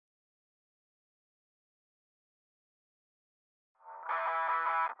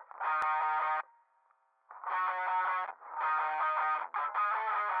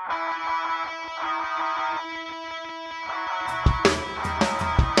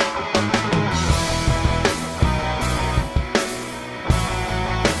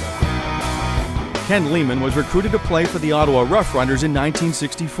Ken Lehmann was recruited to play for the Ottawa Roughriders in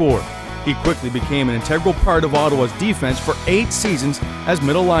 1964. He quickly became an integral part of Ottawa's defense for 8 seasons as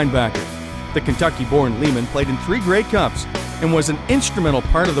middle linebacker. The Kentucky-born Lehmann played in 3 Grey Cups and was an instrumental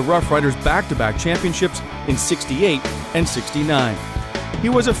part of the Roughriders' back-to-back championships in '68 and '69. He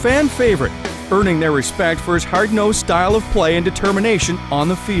was a fan favorite, earning their respect for his hard-nosed style of play and determination on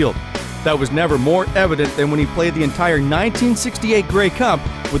the field. That was never more evident than when he played the entire 1968 Grey Cup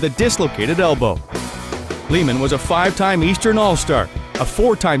with a dislocated elbow. Lehmann was a 5-time Eastern All-Star, a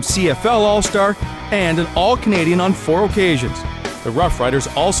 4-time CFL All-Star, and an All-Canadian on 4 occasions. The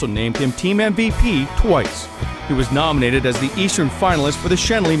Roughriders also named him Team MVP twice. He was nominated as the Eastern finalist for the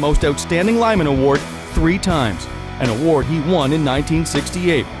Schenley Most Outstanding Lineman Award 3 times, an award he won in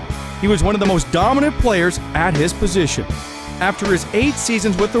 1968. He was one of the most dominant players at his position. After his 8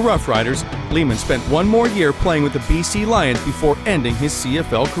 seasons with the Roughriders, Lehmann spent 1 more year playing with the BC Lions before ending his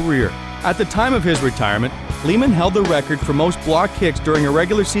CFL career. At the time of his retirement, Lehmann held the record for most block kicks during a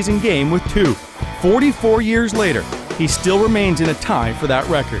regular season game with 2. 44 years later, he still remains in a tie for that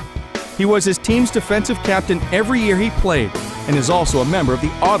record. He was his team's defensive captain every year he played and is also a member of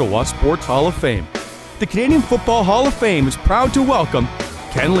the Ottawa Sports Hall of Fame. The Canadian Football Hall of Fame is proud to welcome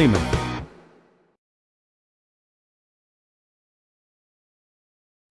Ken Lehmann.